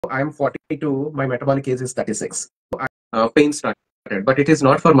I'm 42, my metabolic age is 36. Pain started, but it is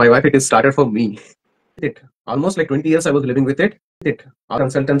not for my wife, it is started for me. It almost like 20 years I was living with it. All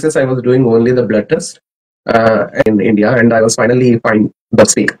consultancies, I was doing only the blood test in India, and I was finally find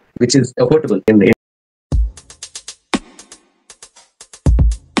BugSpeaks, which is affordable in the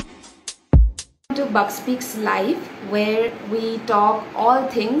to BugSpeaks Live, where we talk all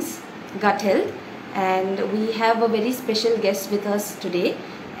things gut health, and we have a very special guest with us today.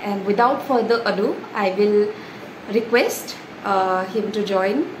 And without further ado, I will request him to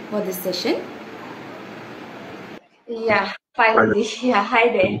join for this session. Yeah, finally. Yeah, hi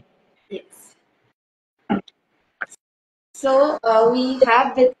there. Yes. So we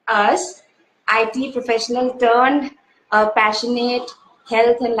have with us IT professional turned passionate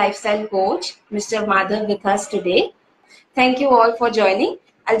health and lifestyle coach, Mr. Madhav, with us today. Thank you all for joining.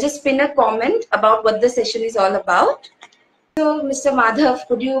 I'll just pin a comment about what the session is all about. So, Mr. Madhav,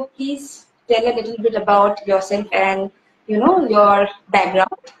 could you please tell a little bit about yourself and your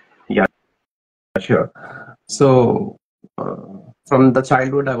background? Yeah, sure. So, from the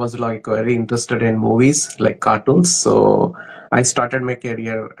childhood, I was like very interested in movies, like cartoons. So, I started my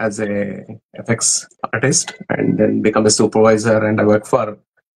career as a FX artist and then become a supervisor. And I worked for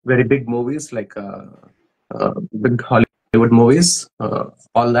very big movies, like big Hollywood movies,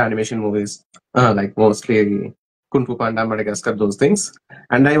 all the animation movies, like mostly Kung Fu Panda, Madagascar, those things.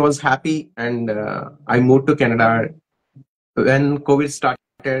 And I was happy, and I moved to Canada when COVID started.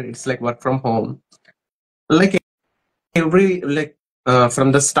 It's like work from home. Like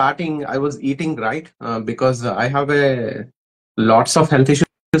from the starting, I was eating right because I have a lots of health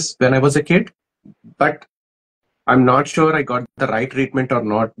issues when I was a kid, but I'm not sure I got the right treatment or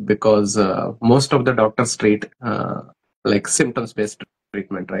not because most of the doctors treat like symptoms based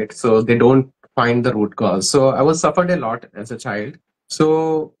treatment, right? So they don't find the root cause. So I was suffered a lot as a child.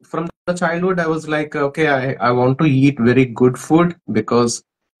 So from the childhood, I was like, okay, I want to eat very good food because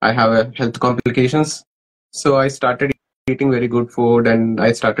I have health complications. So I started eating very good food, and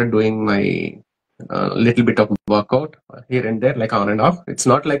I started doing my little bit of workout here and there, like on and off. It's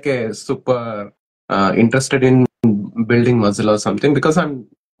not like a super interested in building muscle or something because I'm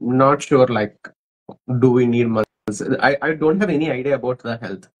not sure, like, do we need muscle? I don't have any idea about the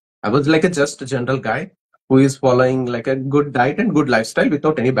health. I was like a just general guy who is following like a good diet and good lifestyle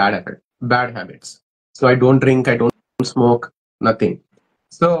without any bad habits. So I don't drink, I don't smoke, nothing.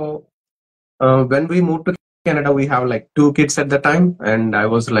 So when we moved to Canada, we have like two kids at the time, and I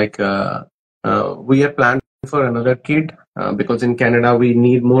was like, we are planning for another kid because in Canada we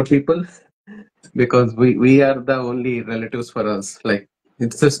need more people because we are the only relatives for us. Like,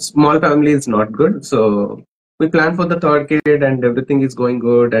 it's a small family is not good, so we plan for the third kid, and everything is going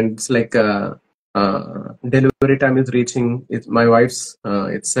good, and it's like delivery time is reaching. It's my wife's.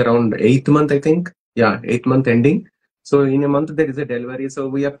 It's around 8th month, I think. Yeah, 8th month ending. So in a month there is a delivery. So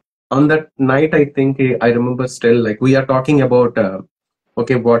we are on that night. I think I remember still, like, we are talking about.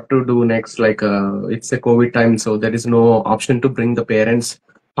 Okay, what to do next? Like, it's a COVID time, so there is no option to bring the parents.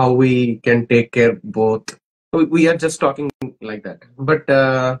 How we can take care both? We are just talking like that. But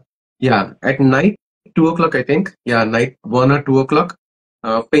yeah, at night 2 o'clock, I think. Yeah, night 1 or 2 o'clock,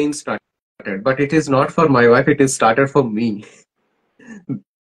 pain started. But it is not for my wife. It is started for me.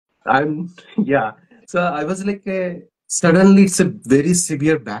 I'm yeah. So I was like, suddenly it's a very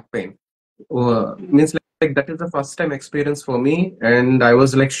severe back pain. Means like that is the first time experience for me, and I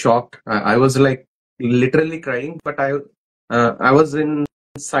was like shocked. I was like literally crying, but I was in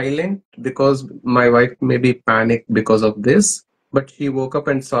silent because my wife maybe panicked because of this. But she woke up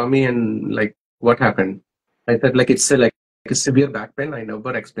and saw me and like, what happened? I said like it's like a severe back pain. I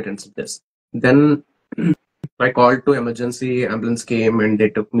never experienced this. Then I called to emergency, ambulance came and they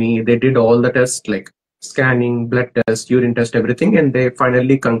took me. They did all the tests like scanning, blood test, urine test, everything, and they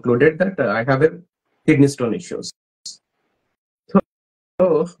finally concluded that I have a kidney stone issues.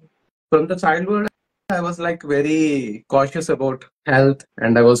 So from the childhood, I was like very cautious about health,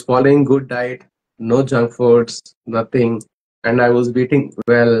 and I was following good diet, no junk foods, nothing, and I was eating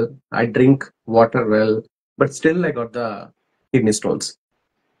well. I drink water well, but still I got the kidney stones.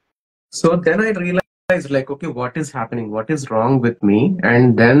 So then I realized, like, okay, what is happening? What is wrong with me?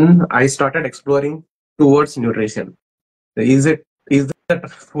 And then I started exploring towards nutrition. Is that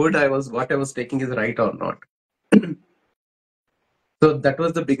food what I was taking is right or not? So that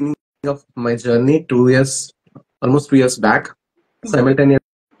was the beginning of my journey 2 years, almost 2 years back. Simultaneously,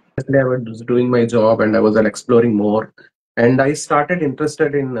 I was doing my job and I was exploring more. And I started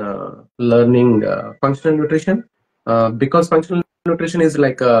interested in learning functional nutrition because functional nutrition is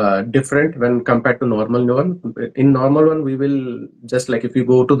like different when compared to normal one. In normal one, we will just like if you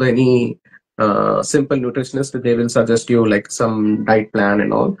go to the any simple nutritionist, they will suggest you like some diet plan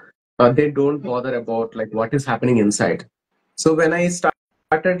and all. They don't bother about like what is happening inside. So when I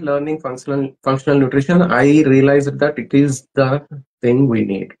started learning functional nutrition, I realized that it is the thing we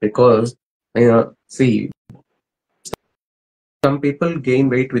need because see, some people gain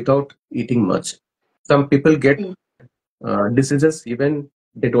weight without eating much. Some people get diseases even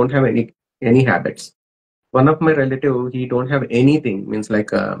they don't have any habits. One of my relative, he don't have anything, means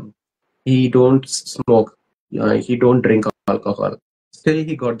like he don't smoke, he don't drink alcohol. Still,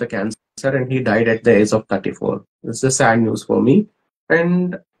 he got the cancer and he died at the age of 34. It's a sad news for me,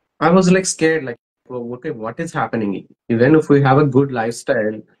 and I was like scared, like, oh, okay, what is happening? Even if we have a good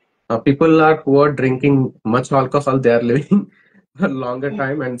lifestyle, people are who are drinking much alcohol, they are living a longer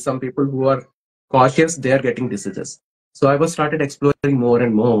time, and some people who are cautious, they are getting diseases. So I was started exploring more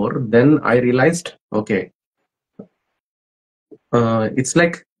and more. Then I realized, okay, it's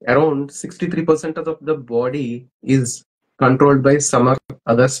like around 63% of the body is controlled by some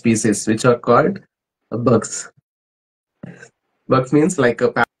other species, which are called bugs. Bugs means like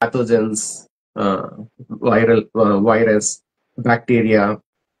pathogens, virus, bacteria,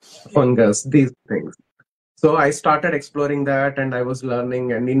 fungus, these things. So I started exploring that, and I was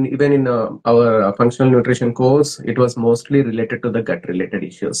learning, and even in our functional nutrition course, it was mostly related to the gut related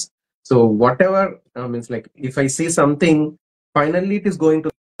issues. So whatever means like if I see something, finally it is going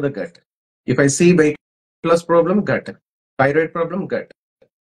to the gut. If I see weight loss problem, gut. Thyroid problem, gut.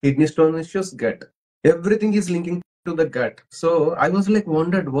 Kidney stone issues, gut. Everything is linking to the gut. So I was like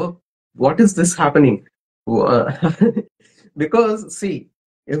wondered, what is this happening? Because see,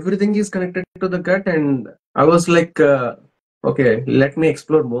 everything is connected to the gut, and I was like, okay, let me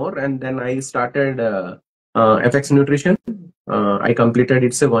explore more. And then I started FX Nutrition. I completed,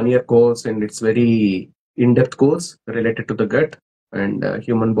 it's a 1 year course, and it's very in-depth course related to the gut and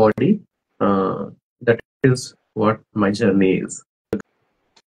human body. That is what my journey is.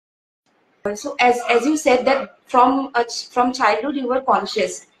 So as you said that from childhood you were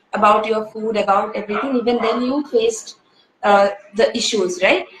conscious about your food, about everything. Even then you faced the issues,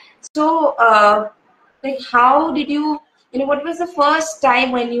 right? So like how did you, what was the first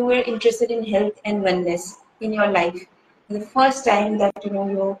time when you were interested in health and wellness in your life? The first time that you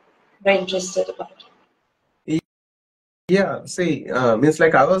were interested about it. Yeah, see, means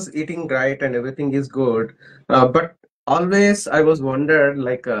like I was eating right and everything is good, but always I was wondered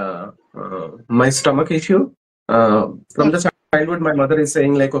like my stomach issue. From the childhood, my mother is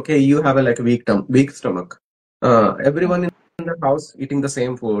saying like, okay, you have a like weak stomach. Everyone in the house eating the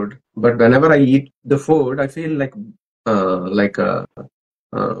same food, but whenever I eat the food, I feel like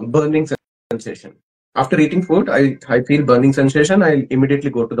burning sensation. After eating food, I feel burning sensation. I immediately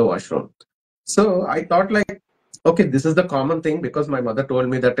go to the washroom. So I thought like, okay, this is the common thing because my mother told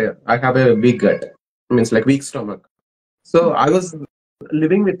me that I have a weak gut, means like weak stomach. So I was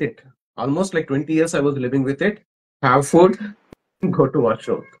living with it. Almost like 20 years I was living with it. Have food, go to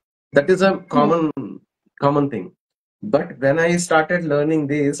washroom. That is a common thing. But when I started learning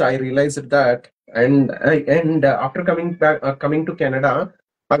this, I realized that, and after coming to Canada,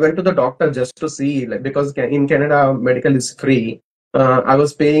 I went to the doctor just to see, like because in Canada medical is free. I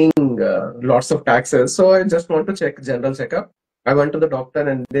was paying lots of taxes, so I just want to check general checkup. I went to the doctor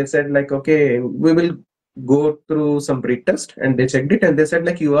and they said like, okay, we will go through some breed test, and they checked it and they said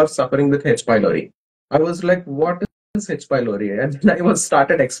like you are suffering with H. pylori. I was like, what is H. pylori? And then I was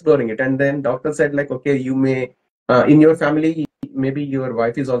started exploring it, and then doctor said like, okay, you may in your family maybe your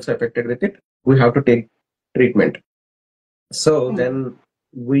wife is also affected with it. We have to take treatment. So then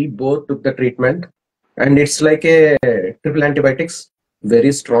we both took the treatment, and it's like a triple antibiotics,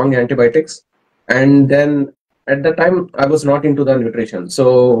 very strong antibiotics. And then at the time I was not into the nutrition,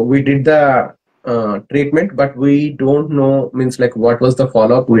 so we did the treatment, but we don't know, means like what was the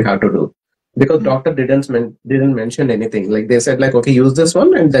follow up we have to do, because doctor didn't mention anything. Like they said like, okay, use this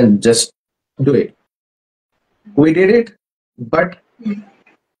one and then just do it. We did it, but they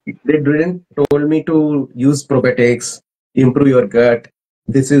didn't told me to use probiotics, improve your gut.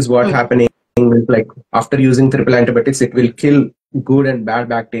 This is what happening. Like after using triple antibiotics, it will kill good and bad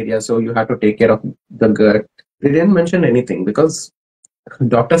bacteria. So you have to take care of the gut. They didn't mention anything because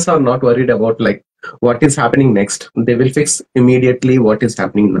doctors are not worried about like what is happening next. They will fix immediately what is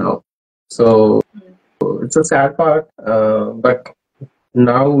happening now. So it's a sad part, but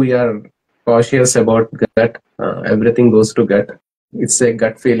now we are cautious about gut. Everything goes to gut. It's a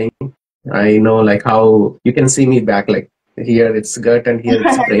gut feeling. I know like how you can see me back, like here it's gut and here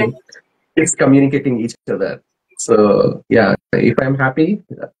it's brain. It's communicating each other. So yeah, if I'm happy,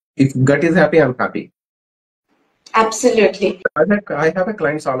 if gut is happy, I'm happy. Absolutely. I have a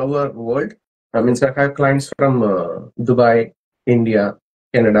clients all over the world. I mean, so I have clients from Dubai, India,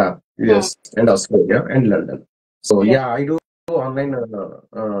 Canada, US, and Australia, and London. So yeah, I do online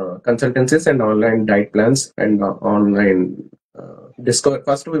consultancies and online diet plans and online discover.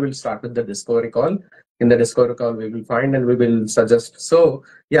 First, we will start with the discovery call. In the discovery call, we will find and we will suggest. So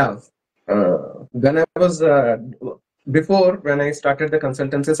yeah, when I was before when I started the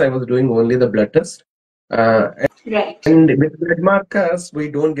consultancies, I was doing only the blood test. Right. And with blood markers, we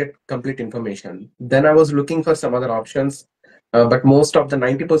don't get complete information. Then I was looking for some other options, but most of the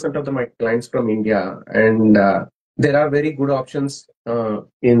 90% of my clients from India, and there are very good options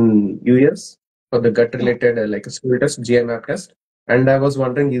in US for the gut related like a stool test, GMAP test. And I was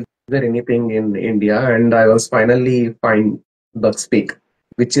wondering, is there anything in India? And I was finally find BugSpeak,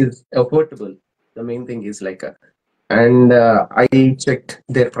 which is affordable. The main thing is like and I checked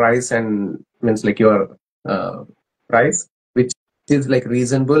their price and means like your price, which is like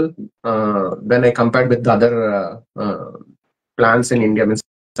reasonable when I compared with the other plans in India. Means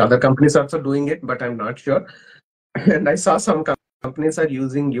other companies also doing it, but I'm not sure. And I saw some companies are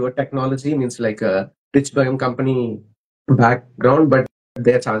using your technology, means like a Rich Biome company background, but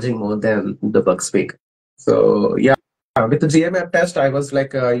they're charging more than the BugSpeak. So yeah, with the GMF test, I was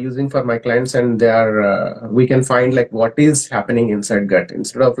like using for my clients, and they are we can find like what is happening inside gut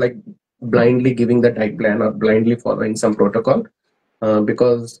instead of like blindly giving the diet plan or blindly following some protocol.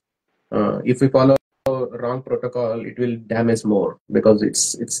 Because if we follow wrong protocol, it will damage more because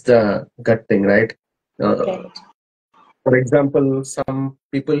it's the gut thing, right? Right. For example, some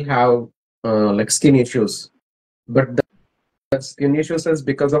people have like skin issues, but the skin issues is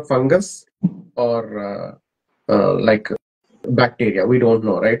because of fungus or like bacteria. We don't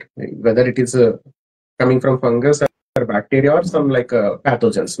know, right? Whether it is coming from fungus or bacteria or some like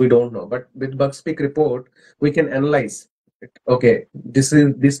pathogens. We don't know. But with BugSpeak report, we can analyze it. Okay, this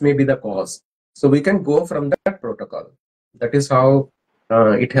may be the cause. So we can go from that protocol. That is how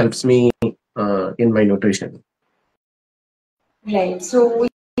it helps me in my nutrition. Right. So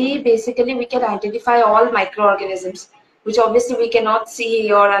we basically we can identify all microorganisms, which obviously we cannot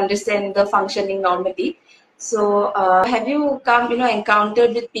see or understand the functioning normally. So have you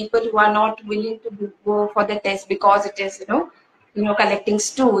encountered with people who are not willing to go for the test because it is collecting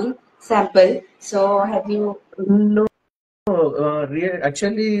stool sample. So have you? No,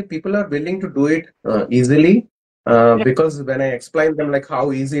 actually, people are willing to do it easily because when I explain them like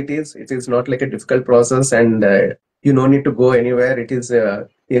how easy it is not like a difficult process, and you no need to go anywhere. It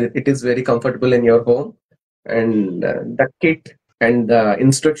is very comfortable in your home, and the kit and the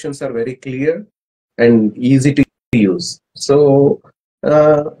instructions are very clear and easy to use. So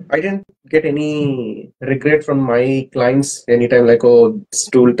I didn't get any regret from my clients anytime like, oh,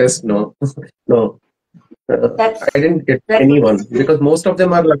 stool test. No, no. I That's didn't get that's anyone because most of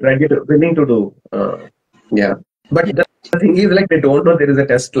them are like willing to do. Yeah, but the thing is like they don't know there is a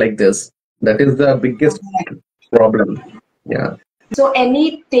test like this. That is the biggest problem. Yeah. so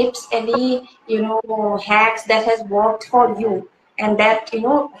any tips, any hacks that has worked for you and that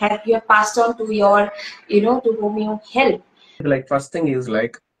have you have passed on to your to whom you help. Like first thing is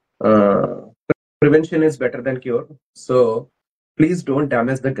like uh, prevention is better than cure. So please don't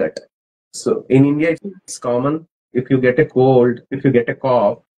damage the gut. So in India, it's common. If you get a cold, if you get a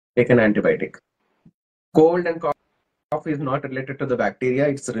cough, take an antibiotic. Cold and cough is not related to the bacteria,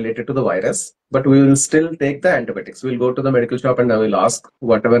 it's related to the virus. But we will still take the antibiotics. We'll go to the medical shop and I will ask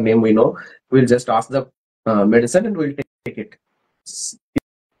whatever name we know. We'll just ask the medicine and we'll take it.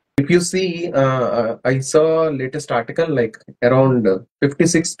 If you see, I saw latest article like around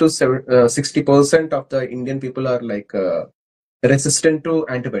 56 to 60% of the Indian people are like resistant to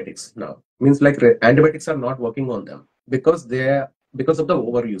antibiotics now. Means like antibiotics are not working on them because of the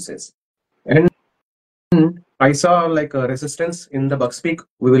overuses. And I saw like a resistance in the BugSpeak.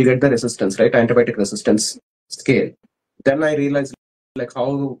 We will get the resistance, right? Antibiotic resistance scale. Then I realized like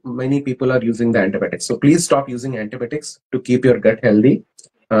how many people are using the antibiotics. So please stop using antibiotics to keep your gut healthy.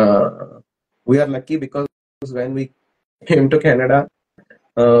 We are lucky because when we came to Canada,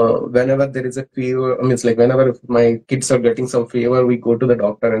 whenever there is a fever, I mean, it's like whenever my kids are getting some fever, we go to the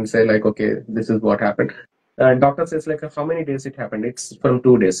doctor and say like, okay, this is what happened. Doctor says like, how many days it happened? It's from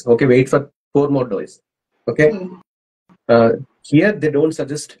 2 days. Okay, wait for 4 more days. Okay. Uh, Here they don't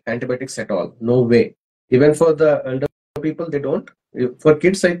suggest antibiotics at all. No way. Even for the elder people, they don't. For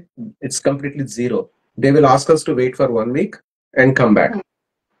kids, it's completely zero. They will ask us to wait for 1 week and come back.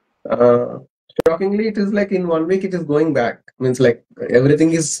 Uh, Shockingly, it is like in 1 week it is going back. Means like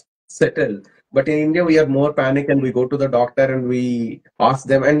everything is settled. But in India, we are more panic and we go to the doctor and we ask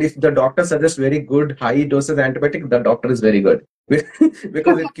them. And if the doctor suggests very good high doses antibiotic, the doctor is very good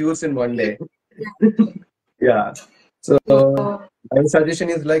because it cures in one day. Yeah. So So, my suggestion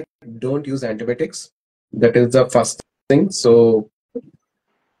is like don't use antibiotics. That is the first thing. So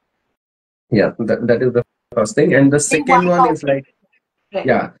yeah, that is the first thing. And the they second wipe one out. is like Right.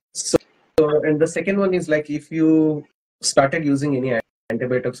 yeah. So and the second one is like if you started using any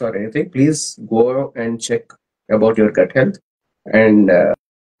antibiotics or anything, please go and check about your gut health. And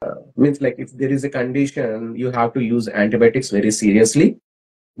means like if there is a condition, you have to use antibiotics very seriously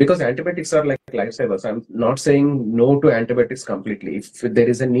because antibiotics are like lifesavers. I'm not saying no to antibiotics completely. If there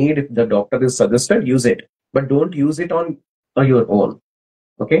is a need, if the doctor is suggested, use it, but don't use it on your own.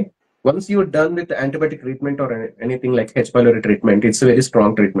 Okay. Once you're done with the antibiotic treatment or anything like H. pylori treatment, it's a very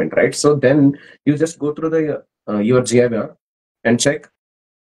strong treatment, right? So then you just go through the your GIR and check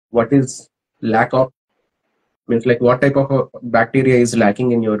what is lack of, means like what type of bacteria is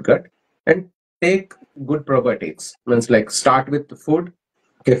lacking in your gut, and take good probiotics. Means like start with food,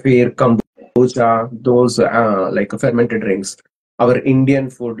 kefir, kombucha, those like fermented drinks. Our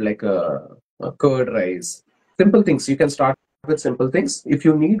Indian food like curd rice, simple things. You can start with simple things. If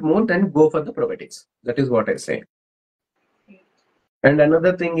you need more, then go for the probiotics. That is what I say. And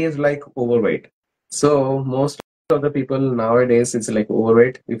another thing is like overweight. So most of the people nowadays it's like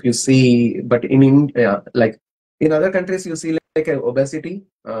overweight. If you see, but in India, like in other countries, you see like obesity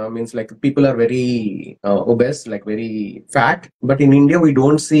means like people are very obese, like very fat. But in India, we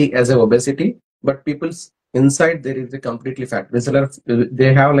don't see as a obesity, but people's inside there is a completely fat. Visceral,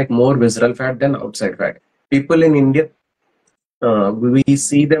 they have like more visceral fat than outside fat. People in India, we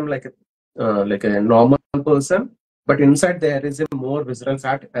see them like a normal person, but inside there is a more visceral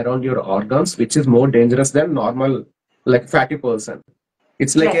fat around your organs, which is more dangerous than normal like fatty person.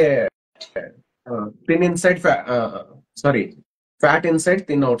 It's like Right. a thin inside fat. Sorry, fat inside,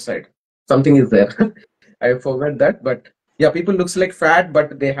 thin outside. Something is there. I forgot that, but yeah, people looks like fat,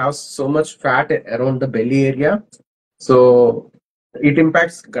 but they have so much fat around the belly area, so it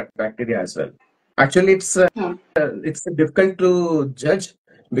impacts gut bacteria as well. Actually, Hmm. it's difficult to judge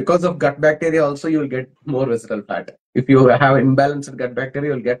because of gut bacteria. Also, you'll get more visceral fat. If you have imbalanced gut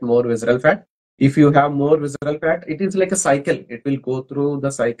bacteria, you'll get more visceral fat. If you have more visceral fat, it is like a cycle. It will go through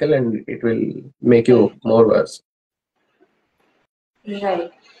the cycle and it will make you Right. more worse.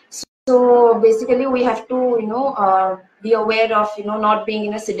 Right. So basically, we have to, be aware of, not being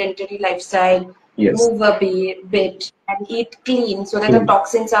in a sedentary lifestyle, Yes. move a bit, and eat clean so that the Mm.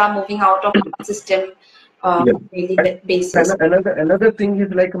 toxins are moving out of our system Yes. on a daily And basis. another thing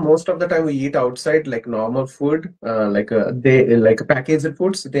is like most of the time we eat outside like normal food, like they like packaged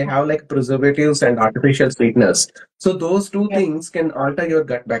foods. They have like preservatives and artificial sweeteners. So those two Right. things can alter your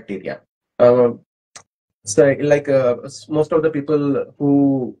gut bacteria. Uh, So, like most of the people who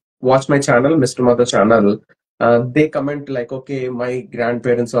watch my channel, Mr. Mother channel, they comment like, okay, my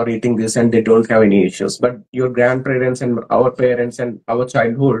grandparents are eating this and they don't have any issues. But your grandparents and our parents and our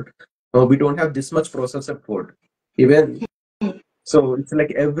childhood, we don't have this much processed food. Even so, it's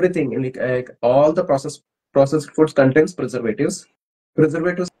like everything, like all the processed foods contains preservatives.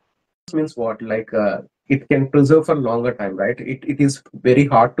 Preservatives means what? Like it can preserve for longer time, right? It is very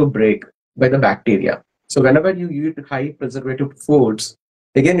hard to break by the bacteria. So whenever you eat high preservative foods,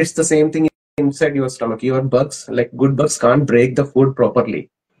 again it's the same thing inside your stomach. Your bugs, like good bugs, can't break the food properly.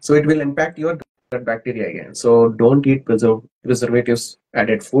 So it will impact your gut bacteria again. So don't eat preservatives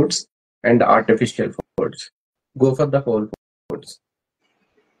added foods and artificial foods. Go for the whole foods.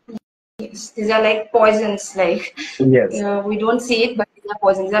 Yes, these are like poisons. Like Yes. we don't see it, but these are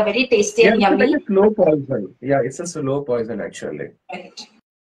poisons. They are very tasty Yeah, and it's like yummy. a slow poison. Yeah, it's a slow poison actually. Right.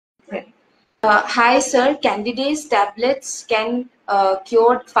 Right. Hi, sir. Candidase tablets can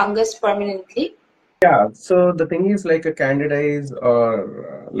cure fungus permanently. Yeah, so the thing is like a candidiase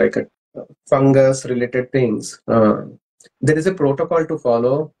or like a fungus related things. There is a protocol to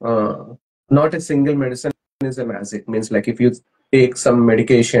follow. Not a single medicine is a magic. Means like if you take some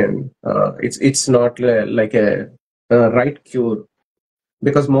medication, it's not like a right cure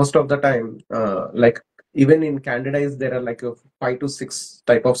because most of the time, like even in candidiase there are like a 5 to 6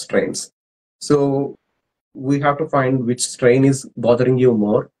 type of strains. So we have to find which strain is bothering you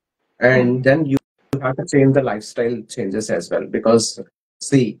more, Hmm. and then you have to change the lifestyle changes as well because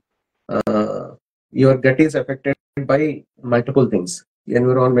see your gut is affected by multiple things: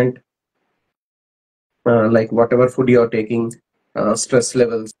 environment, like whatever food you're taking, stress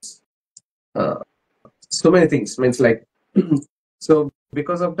levels, uh, so many things. Means like so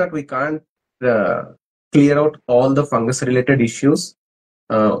because of that we can't uh, clear out all the fungus related issues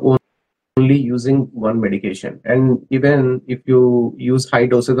uh, only using one medication. And even if you use high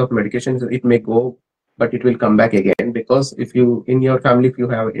doses of medication, it may go, but it will come back again. Because if you in your family,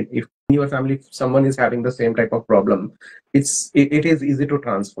 if in your family someone is having the same type of problem, it is easy to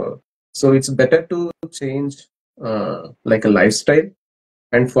transfer. So it's better to change like a lifestyle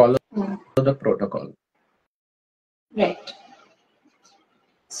and follow the protocol. Right.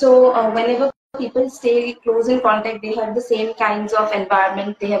 So whenever people stay close in contact, they have the same kinds of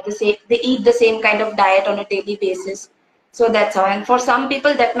environment. They eat the same kind of diet on a daily basis. So that's how. And for some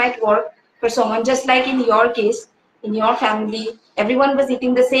people, that might work. For someone, just like in your case, in your family, everyone was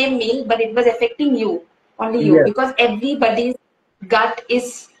eating the same meal, but it was affecting you, only you, Yes, because everybody's gut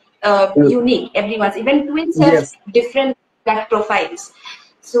is unique. Everyone's, even twins have yes, different gut profiles.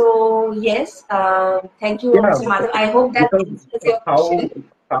 So yes, thank you, yeah, Mr. Madhav. I hope that because answers your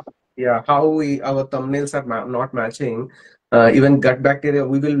how, question. our thumbnails are not matching. Even gut bacteria,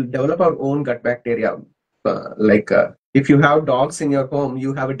 we will develop our own gut bacteria. If you have dogs in your home,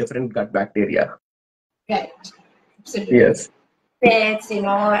 you have a different gut bacteria. Right, absolutely. Yes. Pets,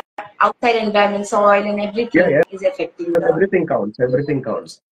 outside environment, soil, and Yeah, everything yeah. is affecting the. Everything counts. Everything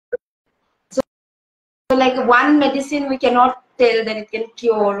counts. So, like one medicine, we cannot tell that it can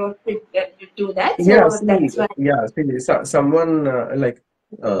cure or do that. Yeah, So see, that's why. someone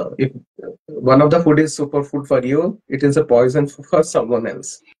if one of the food is superfood for you, it is a poison for someone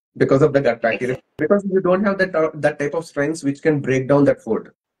else because of the gut bacteria. Exactly. Because you don't have that type of strengths which can break down that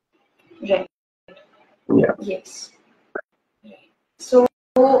food. Right. Yeah. Yes. So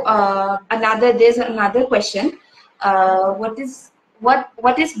there's another question. What is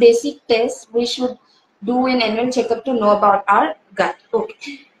basic test we should do in annual checkup to know about our gut?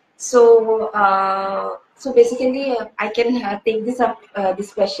 Okay. So basically, I can take this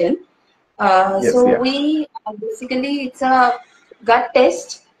question. Yes. So Yeah. we basically it's a gut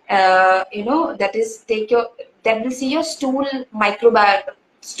test. That is that will see your stool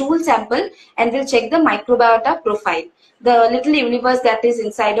sample, and will check the microbiota profile, the little universe that is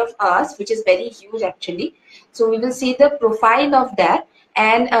inside of us, which is very huge actually. So we will see the profile of that,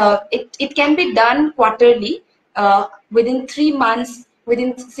 and it can be done quarterly, within 3 months,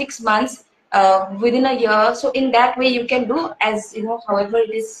 within 6 months, within a year. So in that way, you can do as however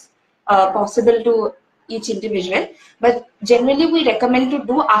it is possible to each individual. But generally, we recommend to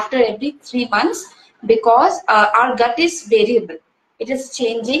do after every 3 months, because our gut is variable. It is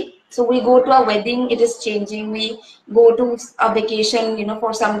changing. So we go to a wedding, it is changing. We go to a vacation,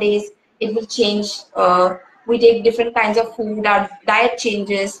 for some days, it will change. We take different kinds of food, our diet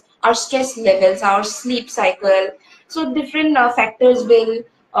changes, our stress levels, our sleep cycle. So different factors will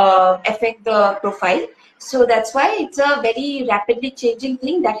affect the profile. So that's why it's a very rapidly changing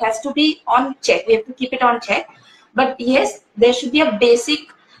thing that has to be on check. We have to keep it on check. But yes, there should be a basic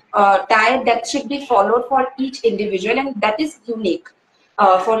diet that should be followed for each individual, and that is unique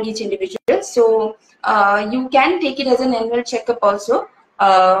for each individual. So you can take it as an annual checkup also.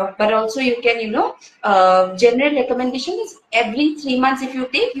 But also you can, general recommendation is every 3 months, if you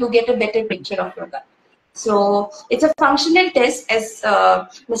take, you get a better picture of your gut. So it's a functional test, as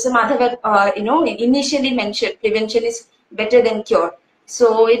Mr. Madhav had, initially mentioned. Prevention is better than cure.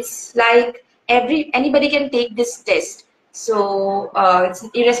 So it's like anybody can take this test. So it's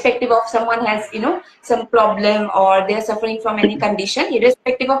irrespective of someone has some problem, or they're suffering from any condition.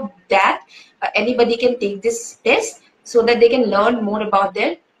 Irrespective of that, anybody can take this test so that they can learn more about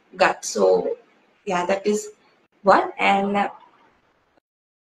their gut. So yeah, that is one. And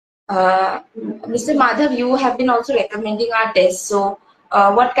Mr. Madhav, you have been also recommending our test. So,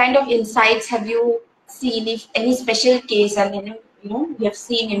 what kind of insights have you seen? If any special case, and you have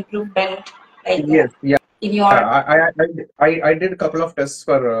seen improvement like that Yes. Yeah. in your. I did a couple of tests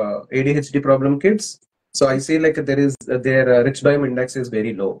for ADHD problem kids. So I see like their rich biome index is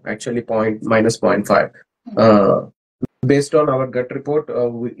very low, actually minus 0.5. Based on our gut report,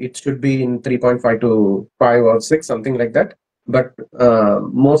 it should be in 3.5 to 5 or 6, something like that. But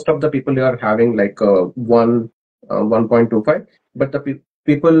most of the people are having like 1.25. But the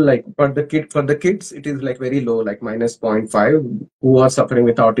people like for the kids, it is like very low, like minus 0.5, who are suffering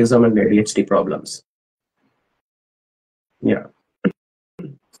with autism and ADHD problems. Yeah.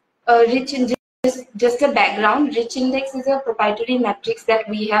 Rich index, just a background. Rich index is a proprietary matrix that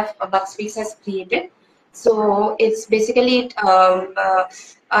we have, BugSpeaks has created. So it's basically it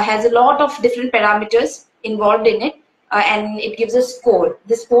has a lot of different parameters involved in it, and it gives a score.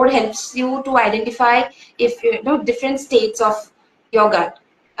 The score helps you to identify if different states of your gut.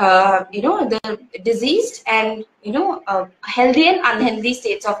 The diseased and healthy and unhealthy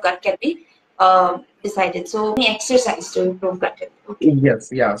states of gut can be decided. So, exercise to improve gut health. Okay. Yes.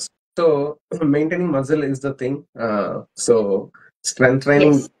 Yeah. So maintaining muscle is the thing. So strength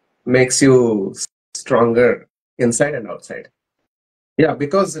training Yes. makes you stronger inside and outside. Yeah,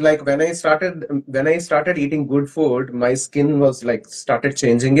 because like when I started eating good food, my skin was like started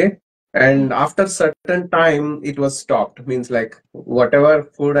changing it. And after certain time, it was stopped. Means like whatever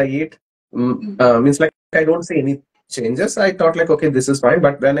food I eat, means like I don't see any changes. I thought like, okay, this is fine.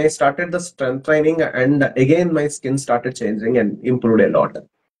 But when I started the strength training, and again my skin started changing and improved a lot.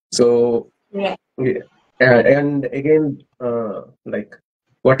 So Right. yeah, and again, like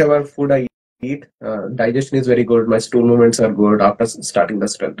whatever food I eat, digestion is very good. My stool movements are good after starting the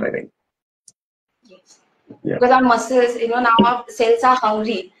strength training. Yes. Yeah. Because our muscles, now our cells are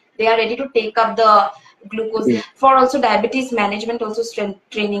hungry. They are ready to take up the glucose. For also diabetes management, also strength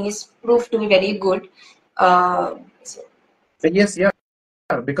training is proved to be very good. So, Yes, yeah,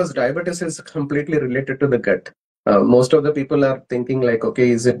 because diabetes is completely related to the gut. Most of the people are thinking like, okay,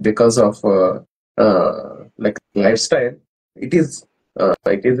 is it because of like lifestyle? It is.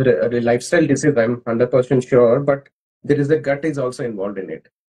 It is a lifestyle disease. I'm 100% sure, but there is a gut is also involved in it.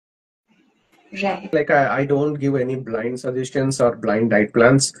 right. Like I don't give any blind suggestions or blind diet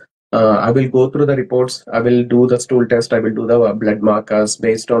plans. I will go through the reports. I will do the stool test. I will do the blood markers.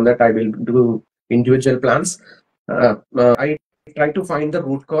 Based on that, I will do individual plans. I try to find the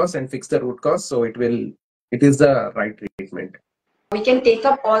root cause and fix the root cause. So it is the right treatment. We can take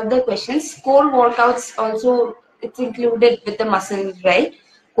up all the questions. Core workouts also, it's included with the muscles, right?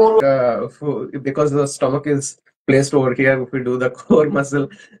 Core. Because the stomach is placed over here, if we do the core muscle,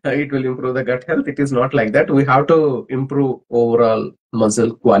 it will improve the gut health. It is not like that. We have to improve overall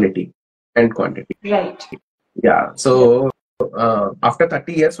muscle quality and quantity. Right. Yeah. So after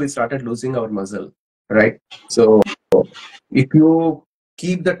 30 years, we started losing our muscle, right? So if you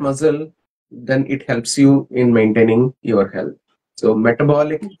keep that muscle, then it helps you in maintaining your health. So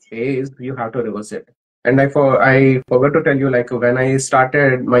metabolic is you have to reverse it. And I forgot to tell you, like when I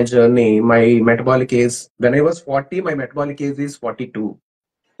started my journey, my metabolic age, when I was 40, my metabolic age is 42.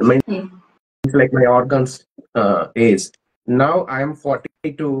 My, like my organs age. Now I am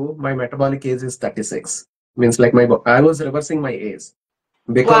 42, my metabolic age is 36. Means like I was reversing my age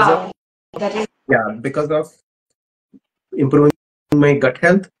because of, Wow. That is yeah, because of improving my gut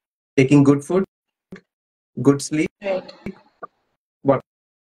health, taking good food, good sleep, right.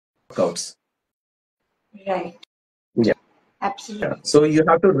 workouts. Right. Yeah. Yeah. Absolutely. So you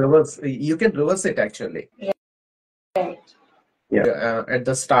have to reverse. You can reverse it actually. Right. Yeah. At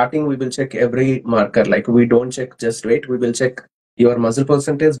the starting, we will check every marker. Like we don't check just weight. We will check your muscle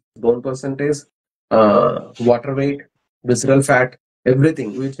percentage, bone percentage, water weight, visceral fat,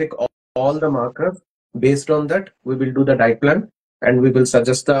 everything. We will check all the markers. Based on that, we will do the diet plan and we will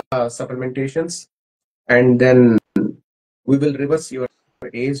suggest the supplementations, and then we will reverse your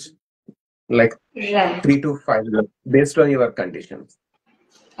age like Right. 3 to 5 years based on your conditions.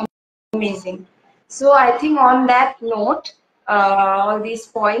 Amazing. So I think on that note, all these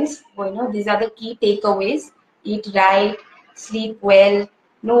points, these are the key takeaways. Eat right, sleep well,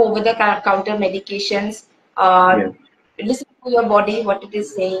 no over-the-counter medications. Uh, Yes. Listen to your body, what it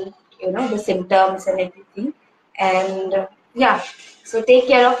is saying, the symptoms and everything. And yeah, so take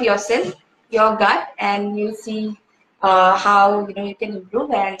care of yourself, your gut, and you'll see how you can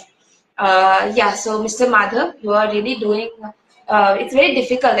improve. And yeah, so Mr. Madhav, you are really doing. It's very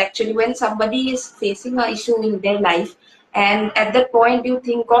difficult actually when somebody is facing an issue in their life, and at that point you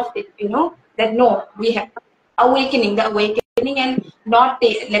think of it, that no, we have the awakening, and not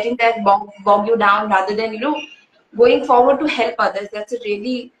letting that bog you down, rather than going forward to help others. That's a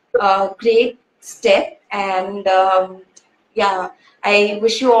really great step, and yeah, I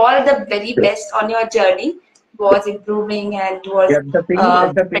wish you all the very best on your journey towards improving and towards Yeah, the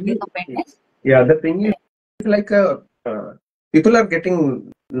spreading thing, awareness. yeah, the thing is like people are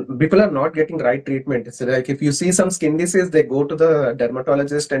getting, people are not getting right treatment. It's like if you see some skin disease, they go to the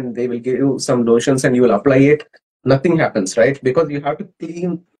dermatologist and they will give you some lotions and you will apply it. Nothing happens, right? Because you have to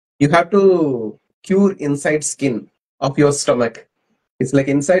clean, you have to cure inside skin of your stomach. It's like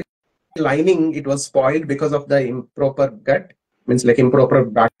inside lining, it was spoiled because of the improper gut, means like improper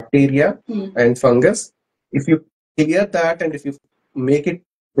bacteria and fungus. If you clear that and if you make it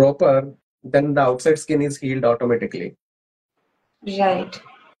proper, then the outside skin is healed automatically. Right.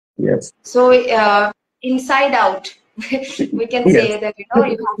 Yes. So inside out, we can Yes. say that you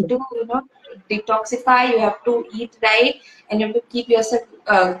have to detoxify, you have to eat right, and you have to keep yourself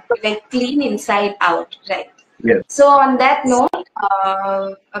like clean inside out, right? Yes. So on that note,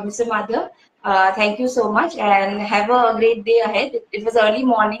 Mr. Madhav, thank you so much, and have a great day ahead. It was early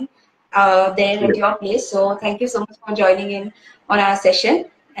morning there at Yes. your place, so thank you so much for joining in on our session.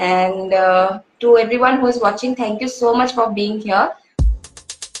 And to everyone who is watching, thank you so much for being here.